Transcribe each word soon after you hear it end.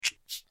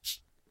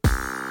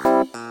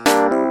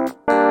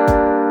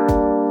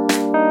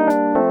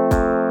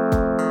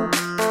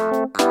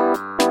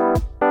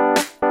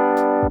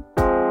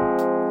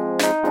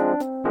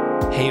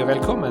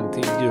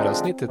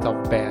avsnittet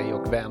av Berg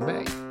och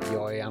Wernberg.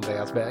 Jag är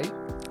Andreas Berg.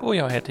 Och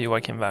jag heter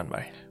Joakim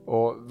Wernberg.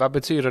 Och vad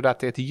betyder det att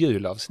det är ett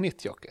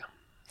julavsnitt, Jocke?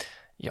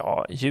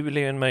 Ja, jul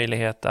är ju en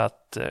möjlighet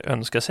att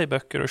önska sig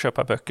böcker och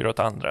köpa böcker åt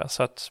andra.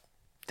 Så att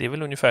det är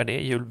väl ungefär det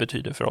jul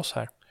betyder för oss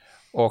här.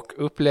 Och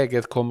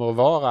upplägget kommer att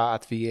vara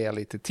att vi ger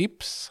lite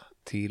tips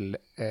till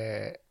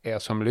er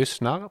som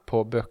lyssnar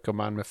på böcker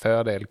man med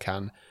fördel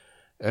kan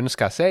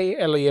önska sig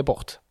eller ge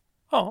bort.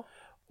 Ja.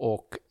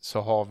 Och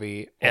så har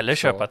vi också, eller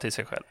köpa till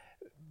sig själv.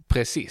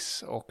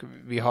 Precis, och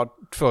vi har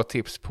 2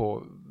 tips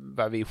på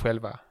vad vi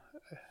själva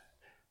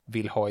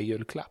vill ha i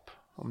julklapp.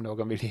 Om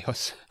någon vill ge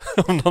oss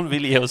om någon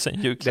vill ge oss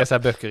en julklapp. Dessa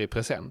böcker i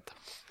present.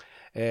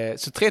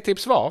 Så 3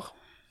 tips var.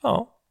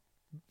 Ja.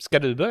 Ska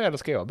du börja eller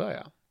ska jag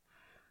börja?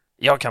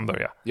 Jag kan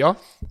börja. Ja.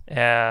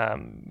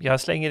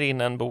 Jag slänger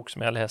in en bok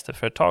som jag läste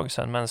för ett tag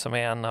sedan, men som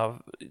är en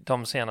av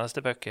de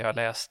senaste böcker jag har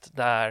läst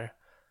där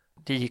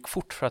det gick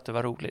fort för att det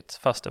var roligt,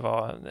 fast det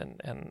var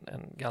en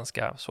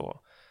ganska så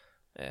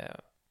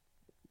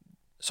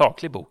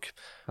saklig bok.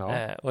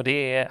 Ja. Och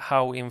det är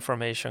How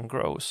Information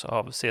Grows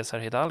av Cesar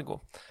Hidalgo.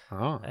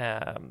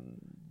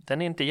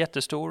 Den är inte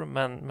jättestor,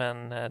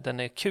 men den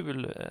är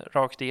kul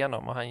rakt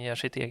igenom, och han ger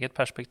sitt eget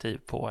perspektiv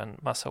på en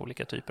massa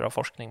olika typer av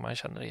forskning man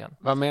känner igen.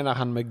 Vad menar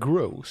han med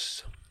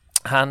grows?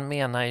 Han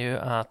menar ju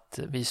att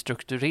vi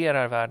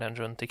strukturerar världen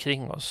runt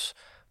omkring oss,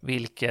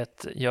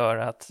 vilket gör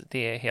att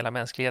det hela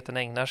mänskligheten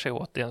ägnar sig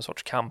åt är en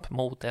sorts kamp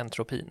mot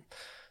entropin.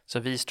 Så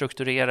vi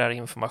strukturerar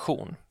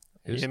information.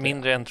 Ju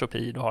mindre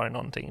entropi du har i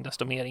någonting,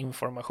 desto mer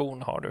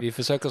information har du. Vi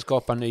försöker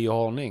skapa ny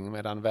ordning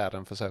medan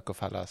världen försöker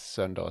falla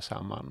sönder och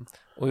samman.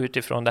 Och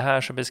utifrån det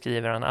här så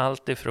beskriver han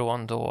allt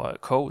ifrån då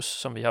COS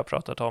som vi har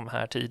pratat om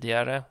här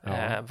tidigare.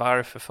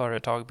 Varför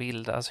företag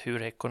bildas,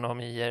 hur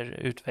ekonomier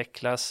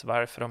utvecklas,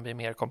 varför de blir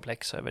mer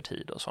komplexa över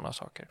tid och sådana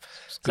saker.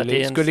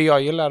 Skulle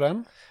jag gilla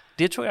den?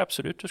 Det tror jag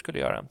absolut du skulle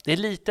göra. Det är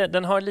lite,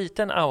 den har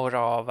lite en aura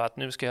av att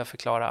nu ska jag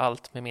förklara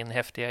allt med min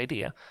häftiga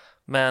idé.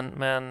 Men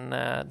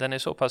den är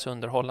så pass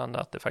underhållande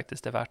att det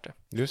faktiskt är värt det.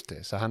 Just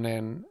det, så han är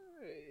en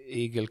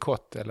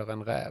igelkott eller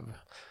en räv?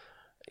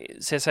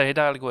 Cesar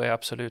Hidalgo är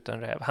absolut en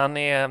räv.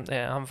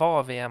 Han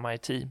var vid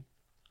MIT.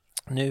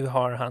 Nu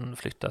har han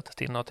flyttat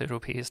till något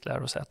europeiskt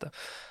lärosäte.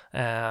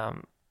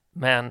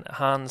 Men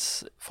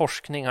hans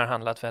forskning har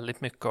handlat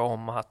väldigt mycket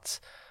om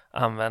att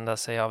använda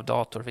sig av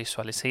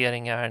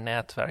datorvisualiseringar,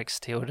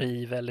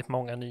 nätverksteori, väldigt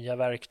många nya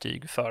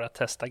verktyg för att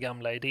testa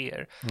gamla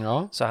idéer.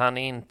 Ja. Så han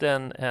är inte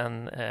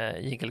en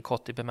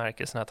igelkott i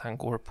bemärkelsen att han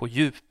går på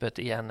djupet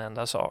i en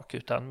enda sak,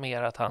 utan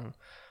mer att han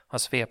har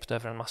svept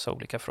över en massa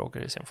olika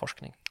frågor i sin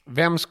forskning.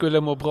 Vem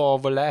skulle må bra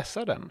av att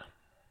läsa den?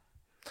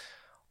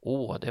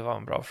 Det var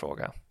en bra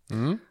fråga.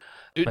 Mm.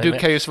 Du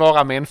kan ju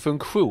svara med en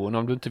funktion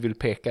om du inte vill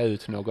peka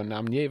ut någon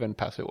namngiven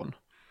person.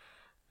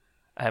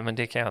 Nej, men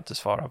det kan jag inte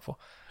svara på.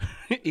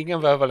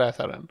 Ingen behöver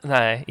läsa den?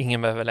 Nej,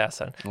 ingen behöver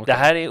läsa den. Okay. Det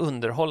här är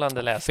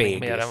underhållande läsning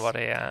mer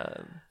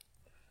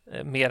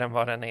än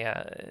vad den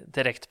är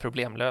direkt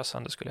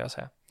problemlösande, skulle jag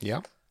säga.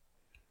 Ja.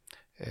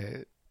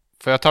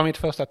 Får jag ta mitt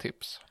första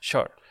tips?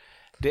 Kör.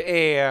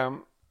 Det är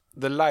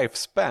The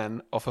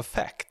Lifespan of a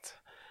Fact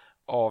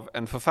av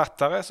en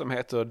författare som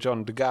heter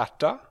John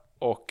D'Agata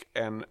och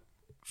en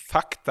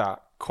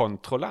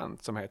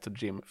faktakontrollant som heter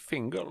Jim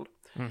Fingal.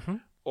 Mm-hmm.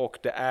 Och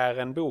det är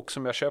en bok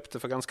som jag köpte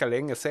för ganska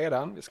länge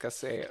sedan. Vi ska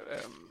se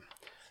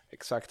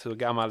exakt hur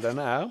gammal den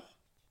är.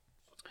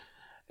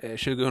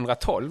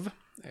 2012.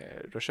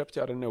 Då köpte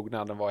jag den nog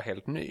när den var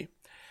helt ny.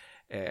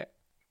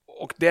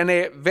 Och den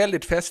är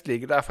väldigt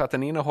festlig därför att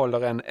den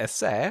innehåller en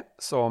essä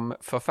som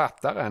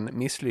författaren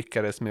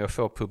misslyckades med att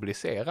få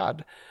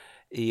publicerad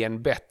i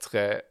en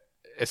bättre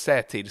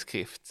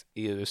essätidskrift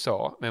i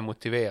USA med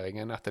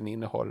motiveringen att den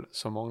innehåller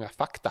så många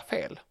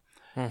faktafel.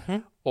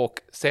 Mm-hmm. Och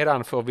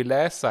sedan får vi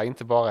läsa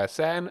inte bara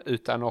essän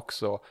utan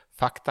också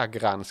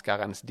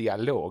faktagranskarens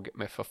dialog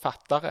med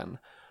författaren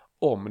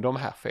om de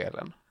här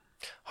felen.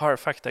 Har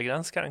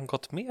faktagranskaren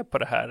gått med på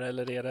det här,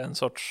 eller är det en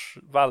sorts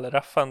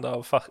vallraffande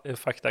av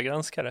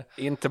faktagranskare?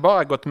 Inte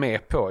bara gått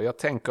med på, jag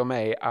tänker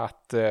mig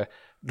att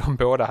de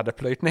båda hade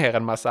plöjt ner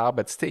en massa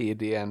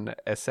arbetstid i en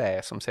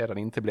essä som sedan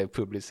inte blev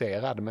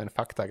publicerad men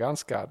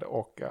faktagranskad,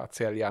 och att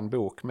sälja en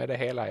bok med det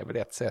hela är väl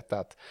ett sätt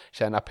att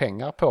tjäna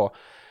pengar på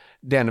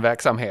den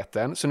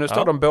verksamheten. Så nu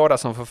står de båda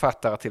som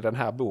författare till den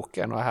här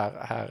boken, och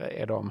här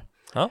är de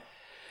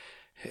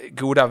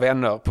goda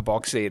vänner på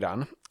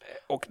baksidan.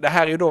 Och det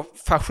här är ju då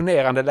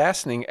fascinerande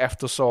läsning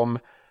eftersom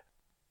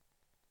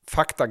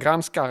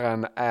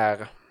faktagranskaren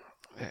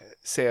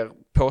ser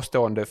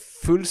påstående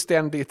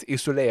fullständigt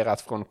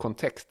isolerat från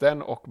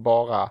kontexten och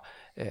bara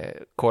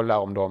kollar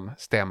om de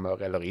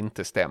stämmer eller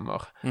inte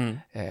stämmer.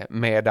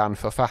 Medan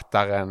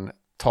författaren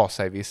tar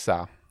sig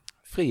vissa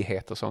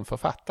friheter som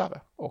författare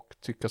och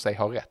tycker sig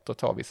ha rätt att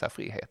ta vissa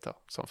friheter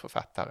som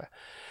författare.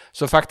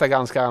 Så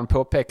faktagranskaren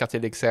påpekar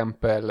till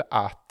exempel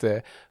att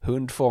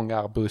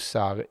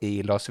hundfångarbussar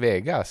i Las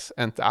Vegas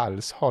inte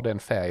alls har den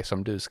färg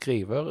som du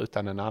skriver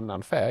utan en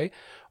annan färg,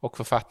 och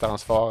författaren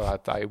svarar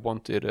att I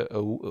wanted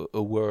a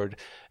word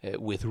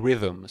with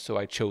rhythm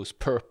so I chose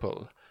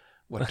purple.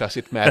 What does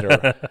it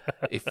matter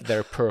if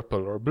they're purple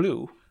or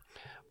blue?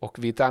 Och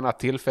vid ett annat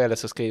tillfälle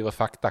så skriver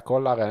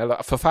faktakollaren,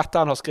 eller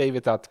författaren har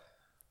skrivit att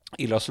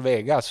i Las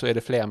Vegas så är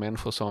det fler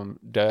människor som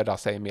dödar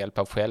sig med hjälp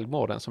av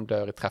självmord än som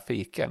dör i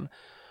trafiken.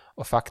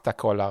 Och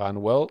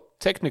faktakollaren, well,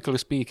 technically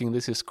speaking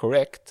this is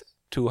correct.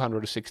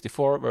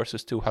 264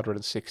 versus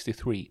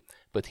 263,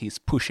 but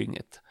he's pushing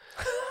it.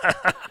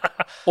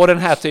 Och den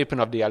här typen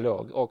av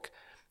dialog. Och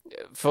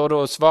för att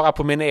då svara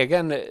på min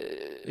egen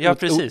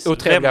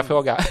otrevliga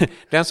fråga.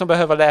 Den som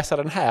behöver läsa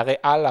den här är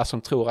alla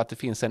som tror att det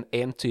finns en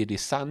entydig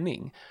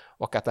sanning.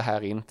 Och att det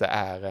här inte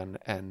är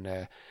en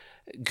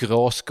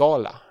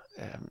gråskala.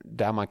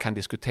 Där man kan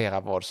diskutera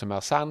vad som är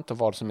sant och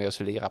vad som är att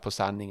slira på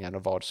sanningen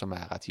och vad som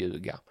är att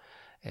ljuga.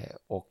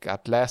 Och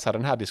att läsa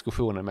den här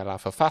diskussionen mellan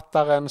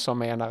författaren som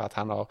menar att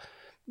han har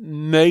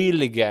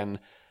möjligen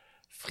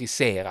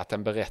friserat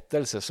en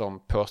berättelse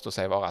som påstår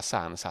sig vara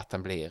sann så att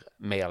den blir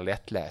mer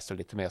lättläst och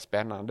lite mer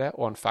spännande,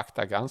 och en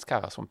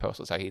faktagranskare som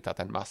påstår sig ha hittat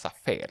en massa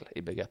fel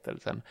i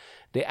berättelsen.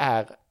 Det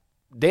är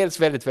dels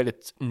väldigt,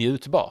 väldigt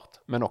njutbart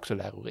men också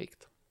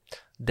lärorikt.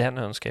 Den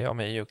önskar jag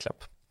mig i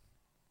julklapp.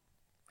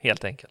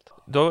 Helt enkelt.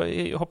 Då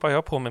hoppar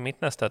jag på med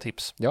mitt nästa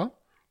tips. Ja.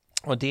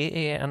 Och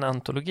det är en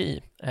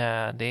antologi.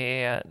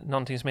 Det är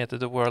någonting som heter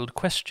The World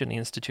Question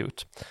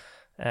Institute.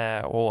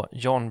 Och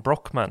John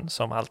Brockman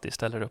som alltid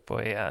ställer upp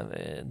och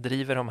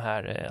driver de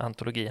här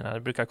antologierna. Det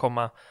brukar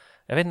komma,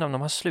 jag vet inte om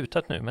de har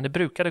slutat nu, men det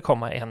brukade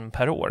komma en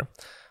per år.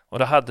 Och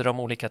då hade de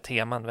olika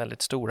teman,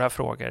 väldigt stora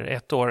frågor.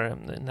 Ett år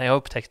när jag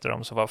upptäckte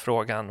dem så var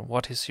frågan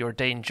What is your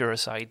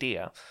dangerous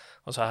idea?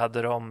 Och så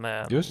hade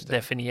de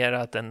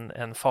definierat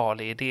en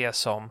farlig idé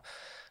som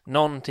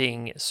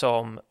någonting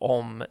som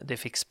om det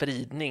fick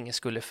spridning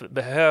skulle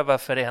behöva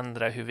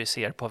förändra hur vi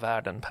ser på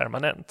världen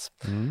permanent.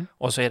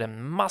 Och så är det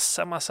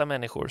massa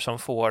människor som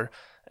får,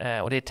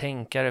 och det är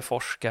tänkare,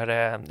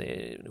 forskare,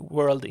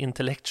 world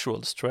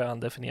intellectuals tror jag han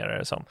definierar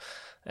det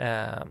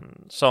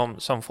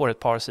som får ett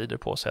par sidor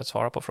på sig att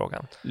svara på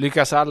frågan.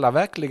 Lyckas alla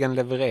verkligen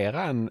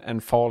leverera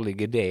en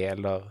farlig idé?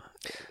 Eller?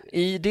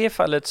 I det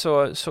fallet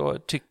så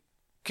tycker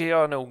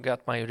jag nog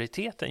att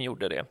majoriteten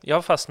gjorde det.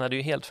 Jag fastnade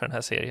ju helt för den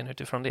här serien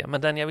utifrån det.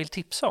 Men den jag vill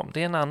tipsa om,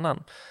 det är en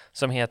annan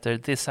som heter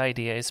This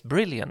Idea is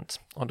Brilliant.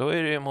 Och då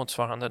är det ju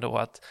motsvarande då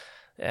att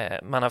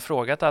man har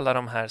frågat alla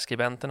de här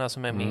skribenterna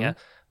som är med,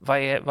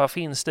 vad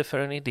finns det för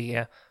en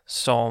idé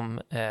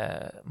som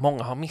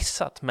många har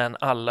missat men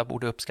alla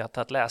borde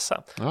uppskatta att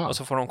läsa. Och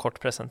så får de kort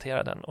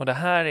presentera den. Och det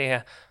här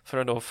är, för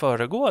att då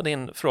föregå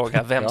din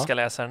fråga, vem ska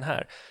läsa den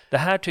här? Det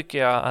här tycker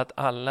jag att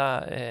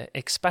alla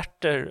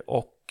experter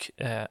och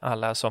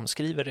alla som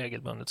skriver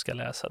regelbundet ska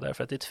läsa,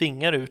 därför att det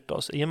tvingar ut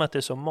oss, i och med att det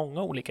är så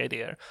många olika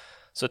idéer,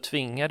 så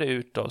tvingar det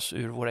ut oss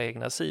ur våra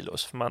egna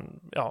silos. För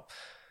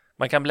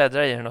man kan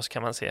bläddra i den och så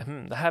kan man se,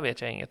 det här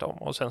vet jag inget om,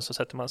 och sen så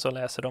sätter man sig och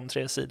läser de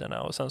 3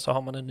 sidorna och sen så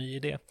har man en ny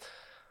idé.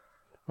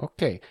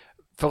 Okej.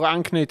 För att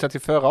anknyta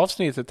till förra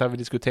avsnittet där vi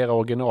diskuterar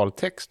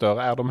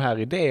originaltexter, är de här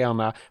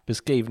idéerna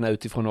beskrivna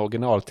utifrån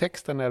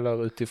originaltexten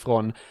eller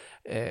utifrån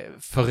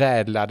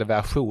förädlade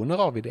versioner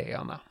av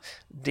idéerna?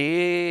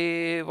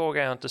 Det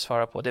vågar jag inte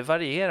svara på. Det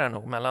varierar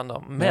nog mellan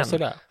dem. Men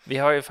vi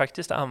har ju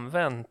faktiskt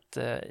använt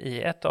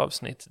i ett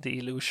avsnitt The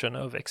Illusion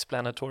of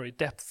Explanatory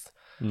Depth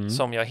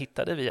som jag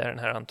hittade via den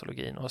här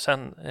antologin och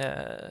sen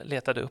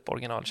letade upp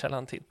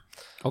originalkällan till.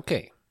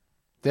 Okej.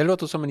 Det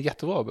låter som en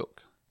jättebra bok.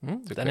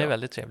 Den är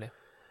väldigt trevlig.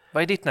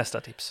 Vad är ditt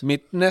nästa tips?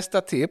 Mitt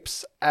nästa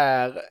tips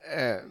är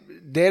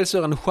dels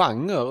ur en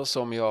genre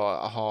som jag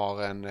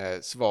har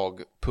en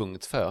svag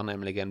punkt för,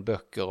 nämligen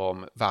böcker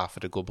om varför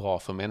det går bra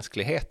för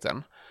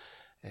mänskligheten.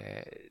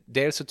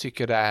 Dels så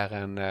tycker jag det är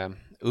en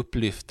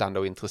upplyftande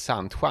och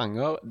intressant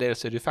genre.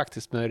 Dels är det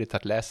faktiskt möjligt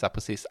att läsa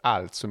precis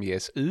allt som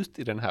ges ut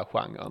i den här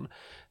genren.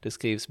 Det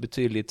skrivs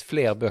betydligt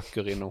fler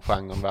böcker inom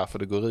genren varför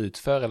det går ut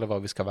för eller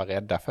vad vi ska vara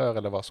rädda för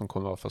eller vad som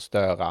kommer att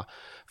förstöra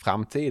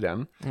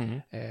framtiden.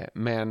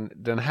 Men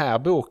den här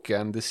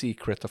boken, The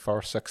Secret of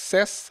Our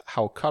Success,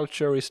 How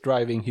Culture is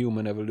Driving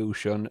Human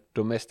Evolution,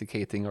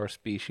 Domesticating Our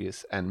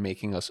Species and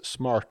Making Us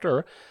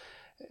Smarter,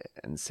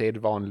 en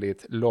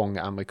sedvanligt lång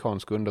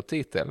amerikansk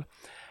undertitel,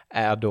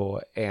 är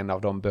då en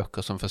av de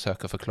böcker som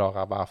försöker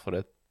förklara varför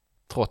det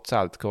trots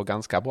allt går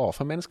ganska bra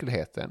för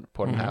mänskligheten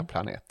på den här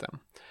planeten.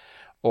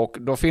 Och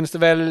då finns det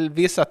väl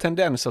vissa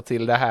tendenser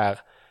till det här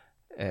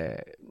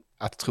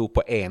att tro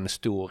på en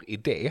stor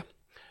idé.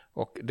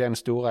 Och den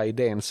stora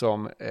idén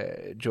som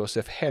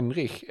Joseph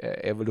Henrich,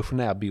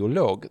 evolutionär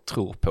biolog,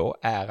 tror på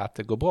är att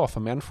det går bra för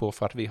människor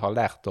för att vi har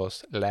lärt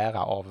oss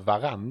lära av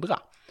varandra.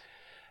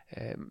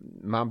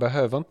 Man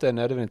behöver inte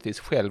nödvändigtvis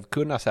själv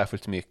kunna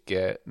särskilt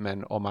mycket,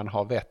 men om man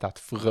har vett att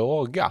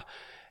fråga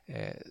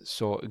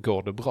så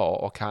går det bra,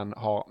 och han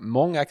har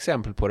många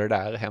exempel på det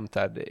där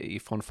hämtad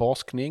ifrån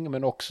forskning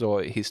men också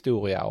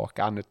historia och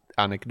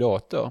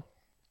anekdoter.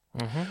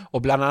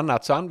 Och bland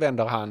annat så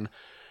använder han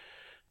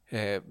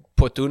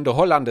på ett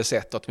underhållande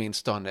sätt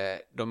åtminstone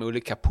de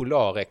olika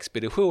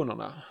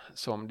polarexpeditionerna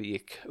som det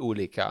gick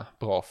olika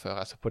bra för.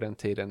 Alltså på den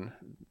tiden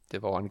det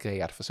var en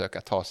grej att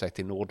försöka ta sig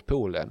till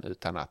Nordpolen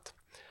utan att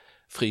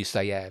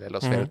frysa ihjäl eller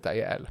svälta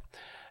ihjäl.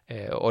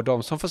 Och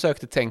de som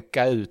försökte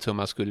tänka ut hur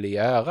man skulle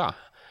göra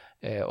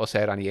och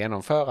sedan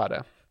genomföra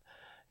det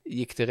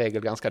gick det i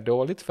regel ganska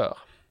dåligt för.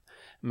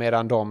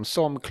 Medan de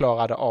som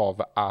klarade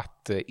av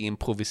att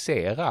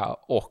improvisera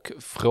och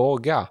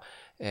fråga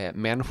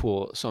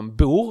människor som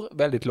bor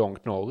väldigt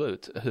långt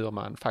norrut hur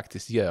man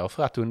faktiskt gör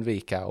för att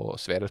undvika att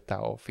svälta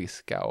och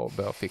fiska och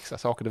bör fixa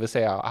saker. Det vill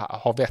säga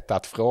ha vett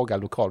att fråga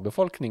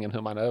lokalbefolkningen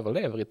hur man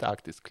överlever i ett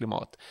arktiskt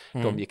klimat.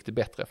 De gick det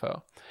bättre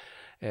för.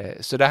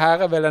 Så det här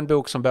är väl en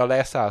bok som bör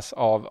läsas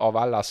av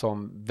alla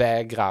som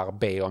vägrar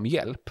be om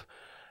hjälp.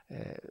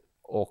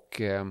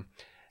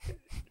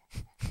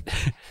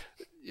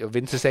 Jag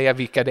vill inte säga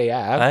vilka det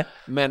är,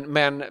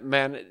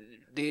 men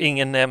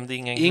ingen nämnd,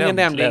 ingen glömd. Ingen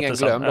nämnd, ingen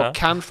glömd. Och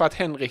kanske att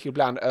Henrik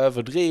ibland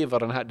överdriver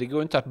den här. Det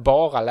går inte att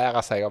bara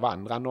lära sig av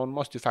andra. Någon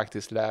måste ju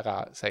faktiskt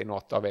lära sig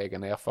något av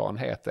egen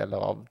erfarenhet eller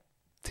av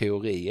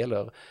teori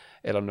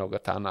eller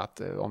något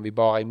annat. Om vi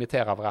bara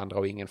imiterar varandra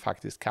och ingen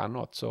faktiskt kan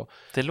något så...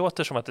 Det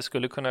låter som att det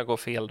skulle kunna gå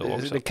fel då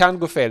också. Det kan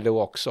gå fel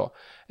då också.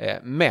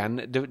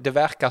 Men det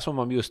verkar som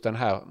om just den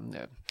här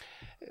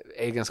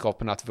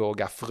egenskapen att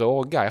våga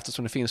fråga,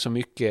 eftersom det finns så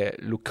mycket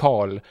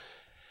lokal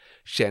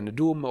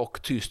kännedom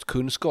och tyst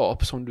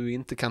kunskap som du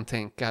inte kan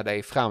tänka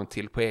dig fram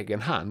till på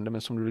egen hand,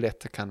 men som du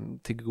lätt kan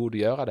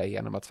tillgodogöra dig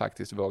genom att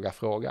faktiskt våga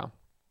fråga.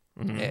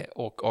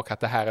 Och att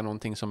det här är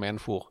någonting som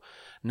människor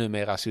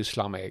numera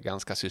sysslar med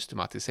ganska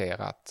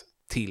systematiserat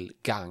till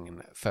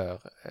gagn för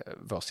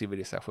vår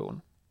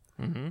civilisation.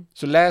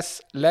 Så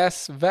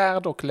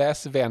läsvärd och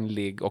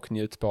läsvänlig och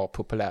njutbar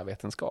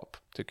populärvetenskap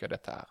tycker jag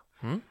detta är.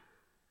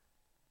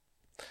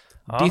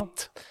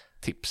 Ditt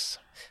tips?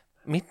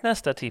 Mitt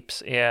nästa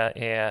tips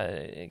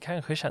är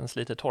kanske känns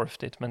lite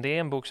torftigt, men det är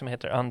en bok som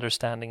heter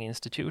Understanding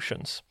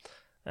Institutions.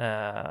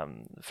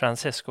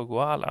 Francesco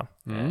Guala.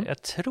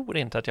 Jag tror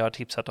inte att jag har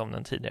tipsat om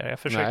den tidigare. Jag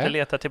försökte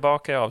leta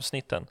tillbaka i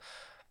avsnitten.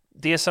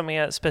 Det som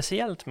är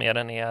speciellt med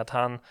den är att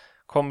han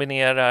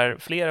kombinerar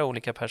flera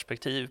olika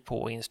perspektiv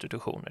på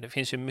institutioner. Det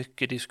finns ju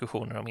mycket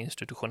diskussioner om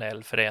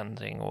institutionell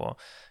förändring och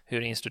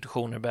hur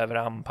institutioner behöver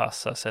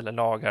anpassas eller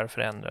lagar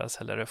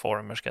förändras eller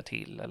reformer ska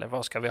till eller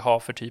vad ska vi ha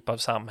för typ av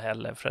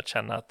samhälle för att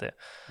känna att det...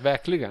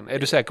 Verkligen. Är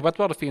du säker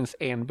på att det finns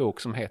en bok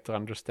som heter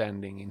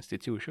Understanding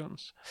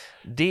Institutions?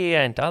 Det är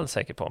jag inte alls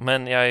säker på,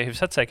 men jag är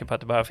hyfsat säker på att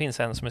det bara finns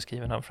en som är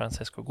skriven av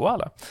Francesco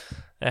Guala.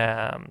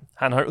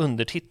 Han har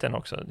undertiteln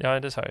också. Ja,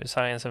 det sa jag.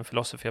 Science and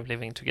Philosophy of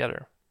Living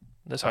Together.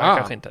 Det sa jag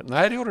kanske inte.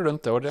 Nej, det gjorde du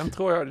inte. Och den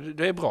tror jag,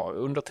 det är bra.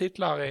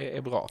 Undertitlar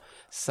är bra.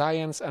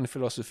 Science and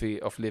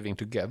Philosophy of Living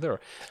Together.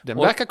 Den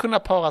verkar kunna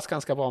paras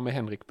ganska bra med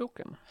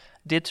Henrik-boken.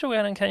 Det tror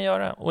jag den kan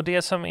göra. Och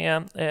det som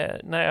är,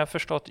 när jag har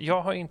förstått,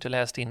 jag har ju inte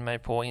läst in mig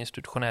på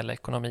institutionell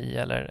ekonomi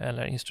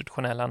eller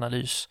institutionell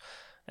analys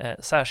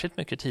särskilt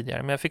mycket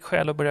tidigare. Men jag fick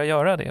skäl att börja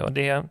göra det. Och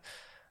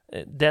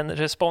den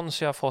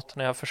respons jag har fått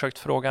när jag har försökt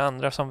fråga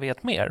andra som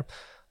vet mer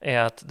är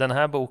att den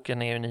här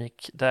boken är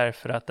unik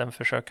därför att den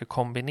försöker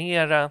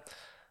kombinera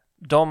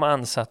de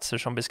ansatser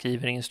som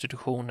beskriver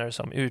institutioner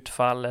som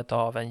utfallet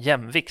av en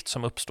jämvikt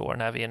som uppstår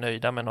när vi är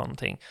nöjda med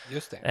någonting.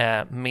 Just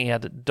det.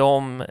 Med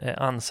de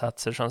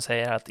ansatser som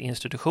säger att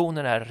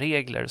institutioner är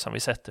regler som vi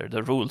sätter, the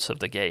rules of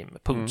the game,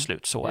 punkt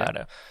slut, så är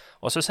det.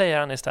 Och så säger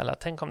han istället,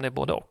 tänk om det är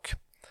både och.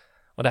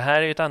 Och det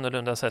här är ju ett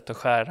annorlunda sätt att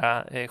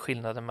skära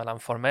skillnaden mellan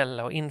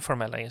formella och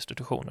informella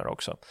institutioner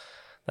också.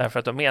 Därför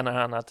att då menar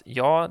han att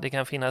det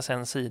kan finnas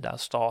en sida,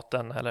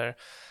 staten eller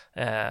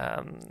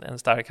en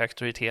stark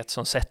auktoritet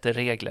som sätter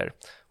regler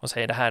och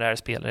säger det här är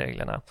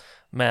spelreglerna.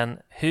 Men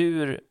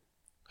hur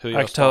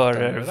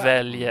aktörer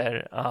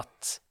väljer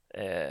att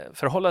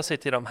förhålla sig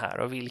till de här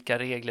och vilka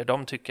regler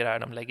de tycker är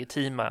de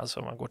legitima, alltså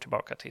om man går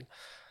tillbaka till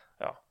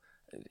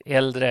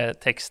äldre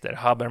texter,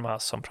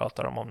 Habermas som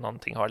pratar om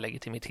någonting har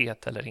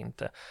legitimitet eller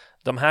inte.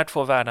 De här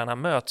två världarna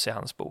möts i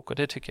hans bok och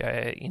det tycker jag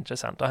är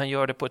intressant. Och han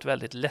gör det på ett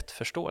väldigt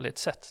lättförståeligt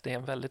sätt. Det är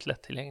en väldigt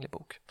lättillgänglig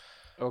bok.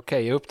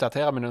 Okej, jag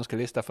uppdaterar min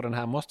önskelista för den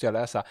här måste jag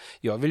läsa.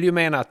 Jag vill ju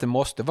mena att det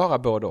måste vara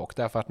både och.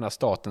 Därför att när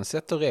staten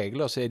sätter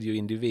regler så är det ju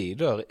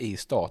individer i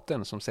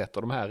staten som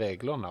sätter de här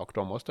reglerna. Och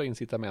de måste ha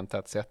incitament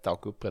att sätta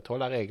och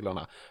upprätthålla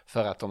reglerna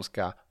för att de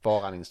ska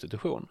vara en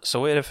institution.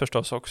 Så är det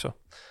förstås också.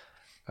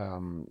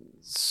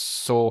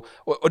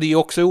 Och det är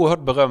också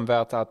oerhört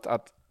berömvärt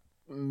att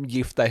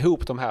gifta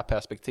ihop de här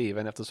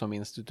perspektiven eftersom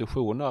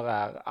institutioner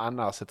är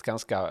annars ett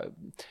ganska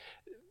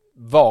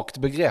vagt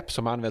begrepp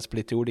som används på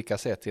lite olika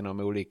sätt inom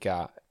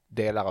olika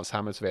delar av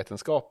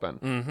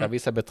samhällsvetenskapen. Där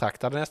vissa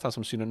betraktar det nästan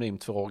som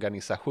synonymt för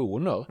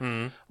organisationer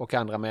och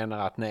andra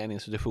menar att en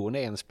institution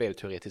är en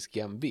spelteoretisk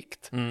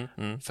jämvikt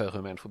för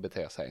hur människor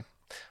beter sig.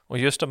 Och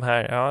just de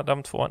här,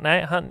 de två.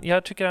 Nej,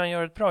 jag tycker han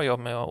gör ett bra jobb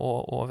med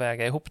att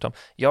väga ihop dem.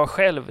 Jag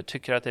själv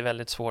tycker att det är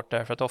väldigt svårt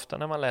därför att ofta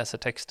när man läser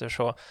texter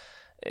så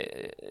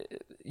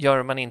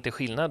gör man inte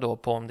skillnad då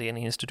på om det är en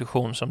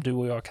institution som du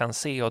och jag kan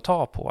se och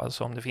ta på,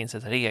 alltså om det finns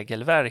ett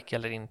regelverk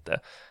eller inte,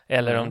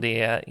 eller om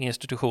det är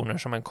institutioner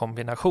som en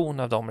kombination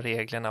av de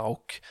reglerna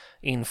och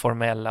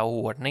informella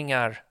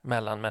ordningar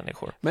mellan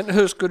människor. Men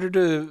hur skulle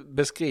du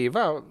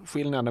beskriva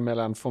skillnaden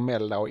mellan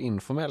formella och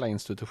informella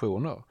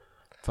institutioner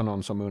för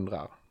någon som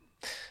undrar?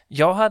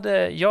 Jag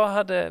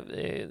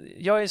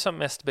är som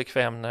mest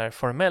bekväm när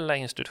formella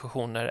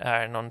institutioner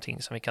är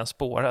någonting som vi kan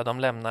spåra. De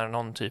lämnar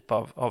någon typ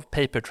av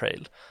paper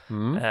trail.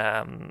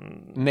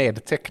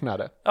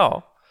 Nedtecknade.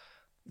 Ja,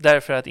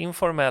 därför att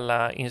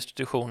informella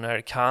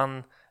institutioner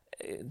kan,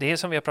 det är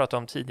som vi har pratat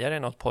om tidigare i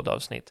något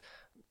poddavsnitt,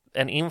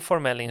 en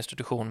informell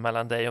institution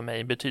mellan dig och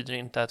mig betyder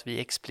inte att vi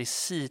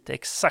explicit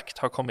exakt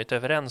har kommit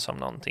överens om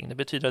någonting. Det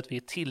betyder att vi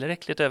är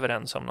tillräckligt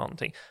överens om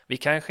någonting. Vi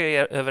kanske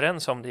är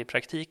överens om det i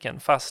praktiken,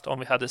 fast om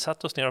vi hade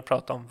satt oss ner och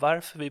pratat om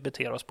varför vi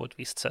beter oss på ett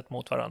visst sätt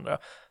mot varandra,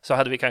 så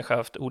hade vi kanske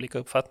haft olika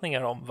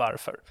uppfattningar om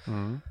varför.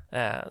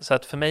 Så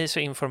att för mig så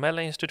är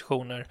informella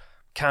institutioner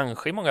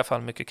kanske i många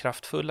fall mycket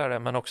kraftfullare,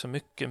 men också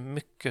mycket,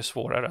 mycket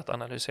svårare att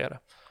analysera.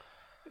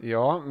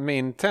 Ja,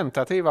 min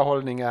tentativa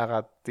hållning är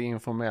att det är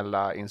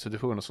informella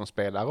institutioner som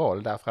spelar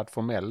roll, därför att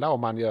formella,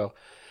 om man gör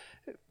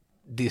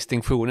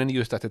distinktionen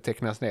just att det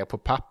tecknas ner på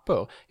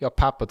papper. Ja,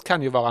 pappret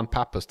kan ju vara en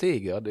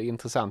papperstiger. Det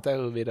intressanta är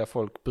huruvida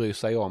folk bryr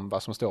sig om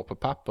vad som står på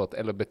pappret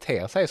eller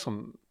beter sig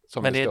som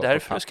men det är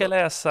därför du ska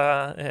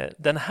läsa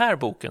den här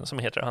boken som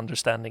heter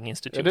Understanding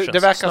Institutions. Det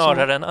verkar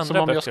snarare än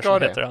andra böcker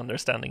som heter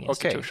Understanding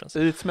Institutions.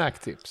 Okej,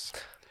 utmärkt tips.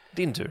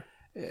 Din tur.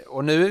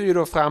 Och nu är vi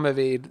då framme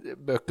vid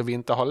böcker vi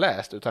inte har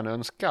läst utan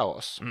önskar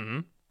oss.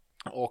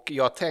 Och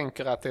jag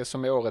tänker att det är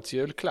som årets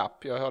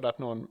julklapp. Jag hörde att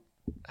någon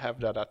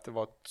hävdade att det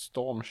var ett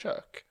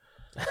stormkök.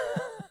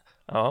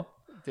 Ja.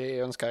 Det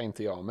önskar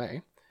inte jag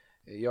mig.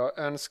 Jag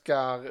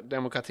önskar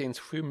Demokratins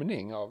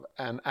skymning av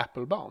Anne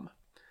Applebaum.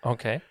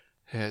 Okej.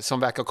 Som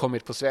verkar ha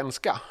kommit på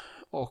svenska.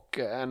 Och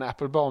Anne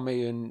Applebaum är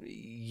ju en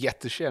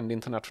jättekänd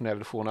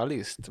internationell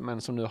journalist,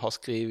 men som nu har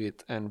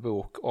skrivit en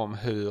bok om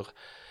hur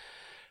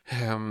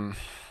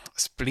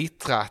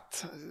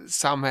splittrat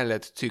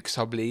samhället tycks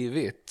ha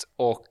blivit.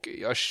 Och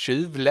jag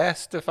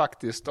tjuvläste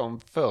faktiskt de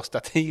första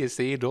 10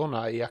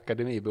 sidorna i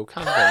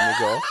Akademibokhandeln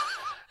igår.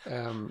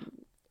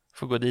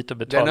 Får gå dit och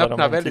betala. Den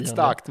öppnar väldigt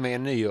starkt med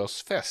en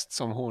nyårsfest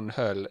som hon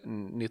höll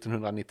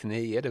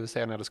 1999, det vill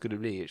säga när det skulle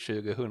bli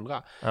 2000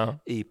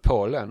 i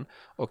Polen,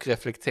 och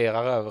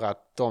reflekterar över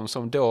att de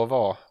som då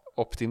var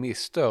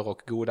optimister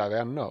och goda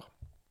vänner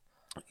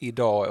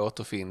idag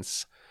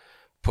återfinns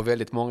på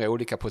väldigt många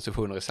olika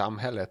positioner i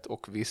samhället,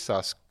 och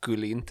vissa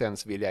skulle inte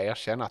ens vilja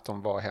erkänna att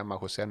de var hemma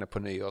hos henne på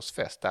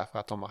nyårsfest därför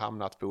att de har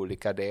hamnat på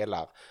olika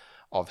delar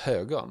av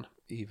högern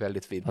i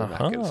väldigt vid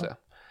bemärkelse.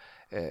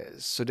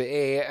 Så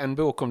det är en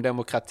bok om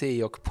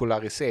demokrati och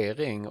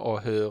polarisering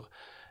och hur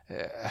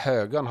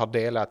högern har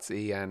delats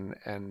i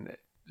en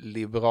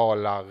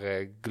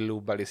liberalare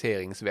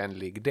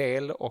globaliseringsvänlig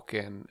del och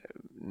en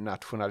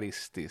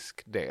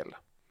nationalistisk del.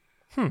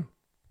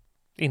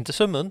 Inte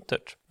så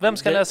muntert. Vem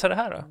ska läsa det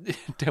här då?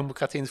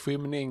 Demokratins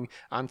skymning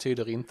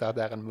antyder inte att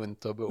det är en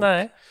munter bok.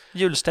 Nej,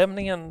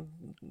 julstämningen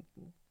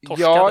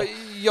torskade. Ja,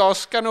 jag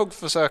ska nog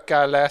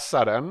försöka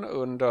läsa den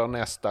under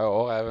nästa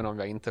år, även om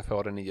jag inte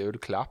får den i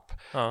julklapp.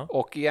 Ja.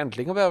 Och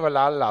egentligen behöver väl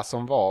alla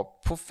som var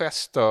på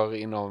fester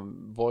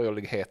inom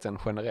borgerligheten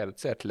generellt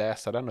sett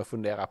läsa den och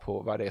fundera på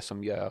vad det är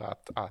som gör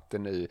att det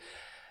nu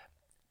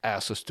är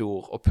så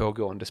stor och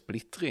pågående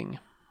splittring.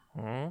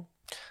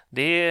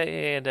 Det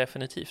är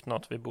definitivt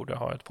något vi borde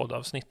ha ett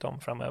poddavsnitt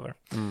om framöver.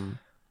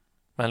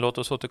 Men låt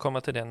oss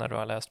återkomma till det när du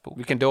har läst boken.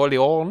 Vilken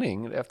dålig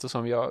ordning,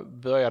 eftersom jag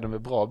började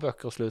med bra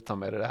böcker och slutade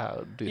med det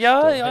här dystra.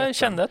 Ja, jag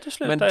kände att du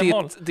slutade i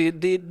mål. Men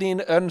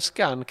din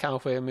önskan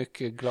kanske är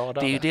mycket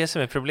gladare. Det är ju det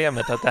som är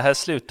problemet, att det här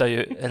slutar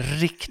ju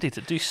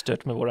riktigt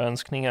dystert med våra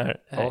önskningar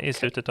i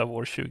slutet av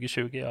år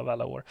 2020 av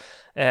alla år.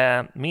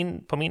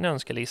 På min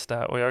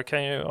önskelista, och jag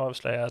kan ju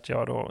avslöja att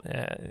jag då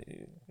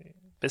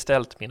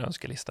beställt min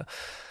önskelista.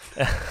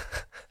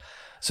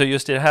 Så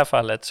just i det här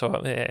fallet så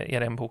är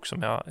det en bok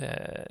som jag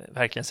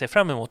verkligen ser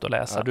fram emot att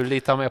läsa. Ja, du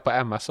litar mer på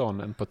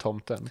Amazon än på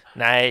tomten?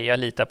 Nej, jag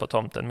litar på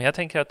tomten. Men jag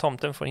tänker att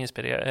tomten får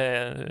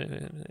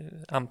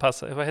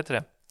anpassa, vad heter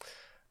det?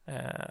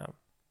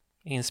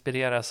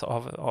 Inspireras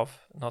av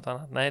något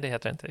annat. Nej, det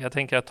heter det inte. Jag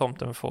tänker att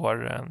tomten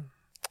får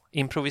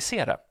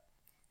improvisera.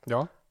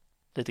 Ja.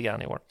 Lite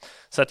grann i år.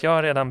 Så att jag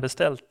har redan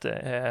beställt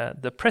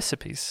The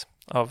Precipice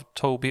av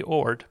Toby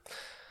Ord.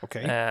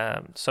 Okay.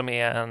 Som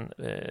är en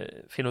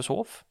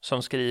filosof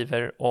som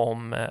skriver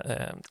om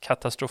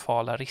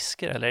katastrofala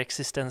risker eller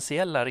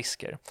existentiella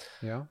risker.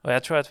 Ja. Och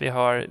jag tror att vi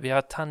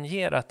har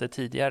tangerat det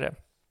tidigare.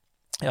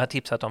 Jag har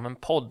tipsat om en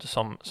podd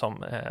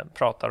som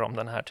pratar om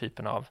den här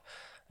typen av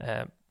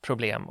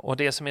problem. Och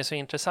det som är så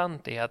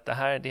intressant är att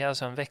det är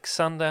alltså en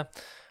växande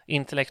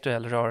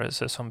intellektuell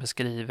rörelse som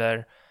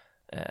beskriver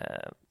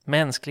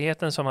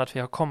mänskligheten som att vi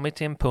har kommit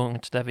till en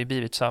punkt där vi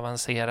blivit så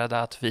avancerade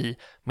att vi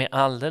med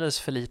alldeles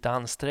för lite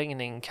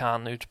ansträngning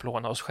kan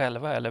utplåna oss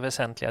själva eller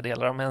väsentliga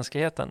delar av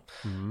mänskligheten.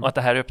 Och att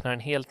det här öppnar en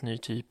helt ny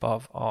typ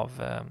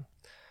av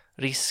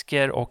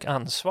risker och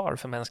ansvar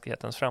för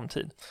mänsklighetens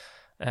framtid.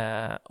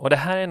 Och det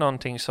här är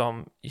någonting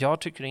som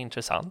jag tycker är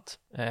intressant.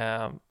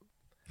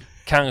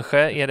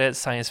 Kanske är det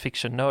science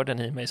fiction-nörden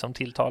i mig som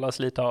tilltalas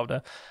lite av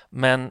det,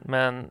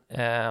 men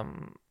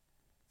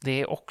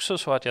det är också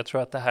så att jag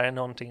tror att det här är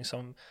någonting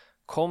som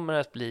kommer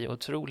att bli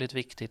otroligt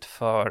viktigt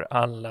för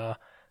alla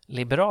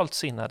liberalt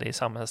sinnade i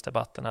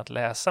samhällsdebatten att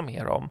läsa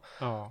mer om.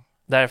 Ja.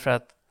 Därför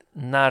att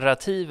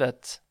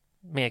narrativet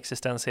med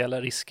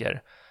existentiella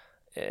risker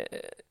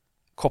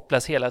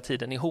kopplas hela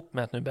tiden ihop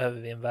med att nu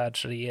behöver vi en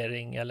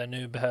världsregering, eller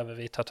nu behöver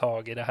vi ta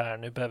tag i det här,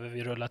 nu behöver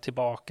vi rulla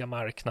tillbaka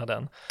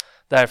marknaden.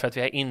 Därför att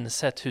vi har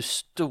insett hur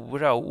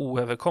stora och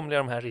oöverkomliga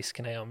de här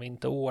riskerna är om vi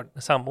inte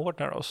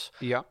samordnar oss.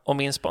 Ja. Och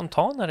min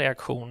spontana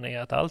reaktion är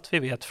att allt vi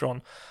vet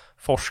från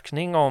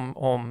forskning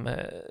om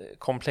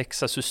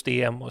komplexa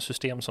system och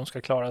system som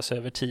ska klara sig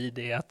över tid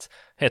är att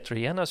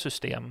heterogena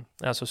system,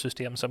 alltså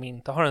system som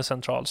inte har en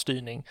central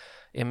styrning,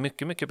 är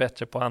mycket, mycket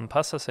bättre på att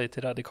anpassa sig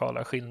till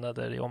radikala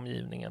skillnader i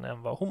omgivningen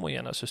än vad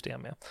homogena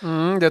system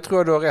är. Det tror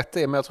jag du har rätt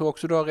i, men jag tror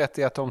också du har rätt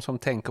i att de som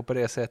tänker på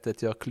det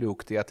sättet gör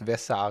klokt i att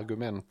vässa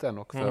argumenten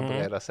och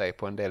förbereda sig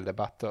på en del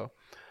debatter.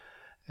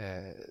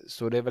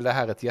 Så det är väl det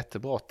här ett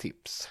jättebra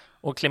tips.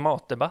 Och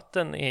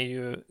klimatdebatten är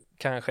ju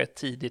kanske ett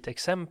tidigt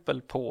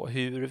exempel på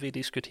hur vi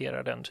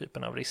diskuterar den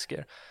typen av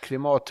risker.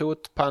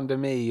 Klimathot,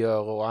 pandemier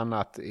och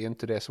annat är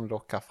inte det som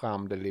lockar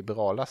fram det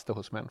liberalaste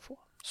hos människor.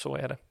 Så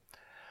är det.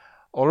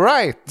 All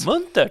right.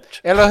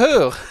 Muntert! Eller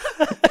hur?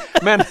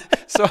 Men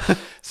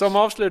som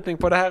avslutning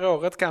på det här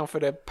året kanske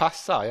det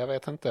passar, jag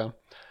vet inte.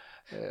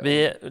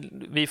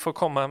 Vi får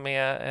komma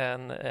med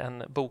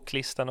en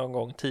boklista någon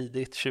gång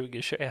tidigt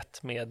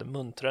 2021 med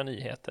muntra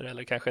nyheter,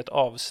 eller kanske ett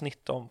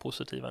avsnitt om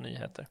positiva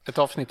nyheter. Ett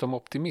avsnitt om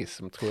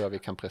optimism tror jag vi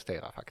kan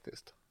prestera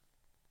faktiskt.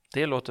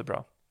 Det låter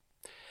bra.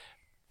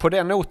 På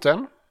den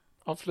noten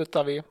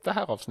avslutar vi det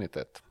här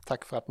avsnittet.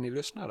 Tack för att ni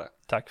lyssnade.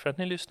 Tack för att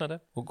ni lyssnade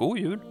och god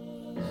jul!